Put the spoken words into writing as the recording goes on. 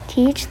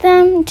Teach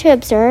them to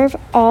observe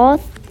all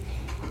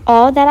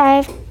that I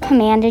have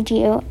commanded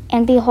you,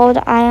 and behold,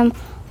 I am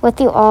with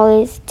you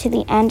always to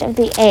the end of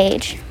the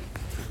age.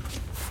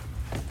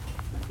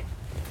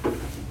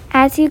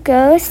 As you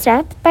go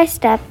step by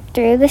step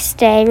through this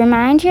day,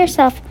 remind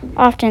yourself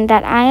often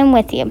that I am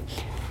with you.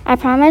 I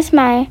promise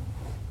my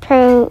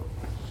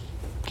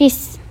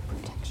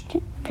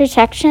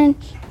protection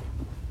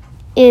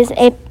is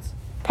a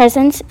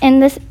presence in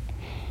this.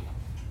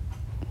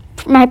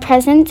 My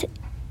presence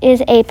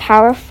is a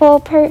powerful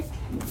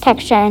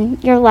protection.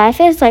 Your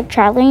life is like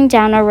traveling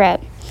down a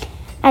road.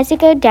 As you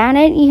go down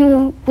it,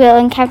 you will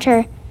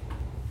encounter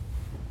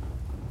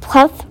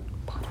puddles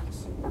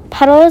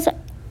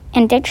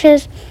and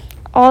ditches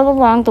all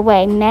along the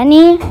way.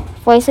 Many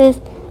voices,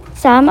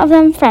 some of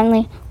them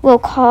friendly, will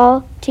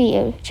call to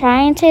you,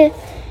 trying to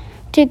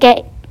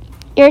get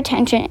your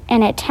attention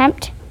and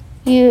tempting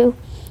you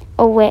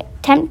away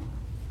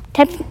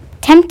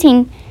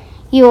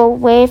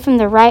from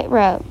the right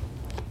road.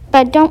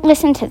 But don't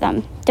listen to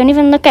them. Don't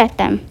even look at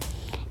them.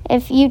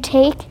 If you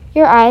take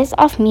your eyes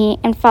off me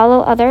and follow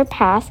other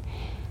paths,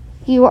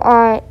 you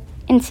are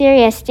in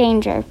serious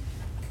danger.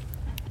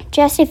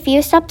 Just a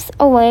few steps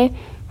away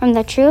from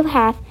the true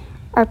path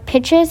are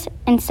pitches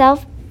and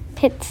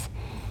self-pits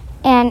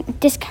and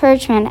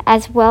discouragement,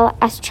 as well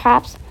as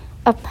traps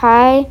of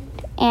pride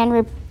and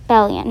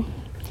rebellion.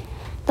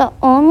 The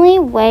only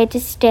way to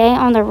stay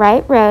on the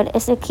right road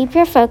is to keep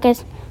your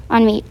focus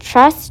on me.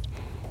 Trust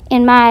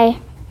in my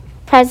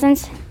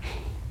presence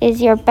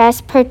is your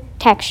best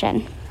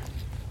protection.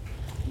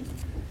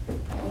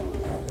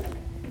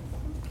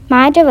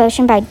 My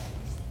devotion by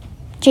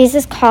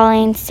Jesus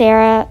Calling,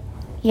 Sarah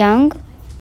Young.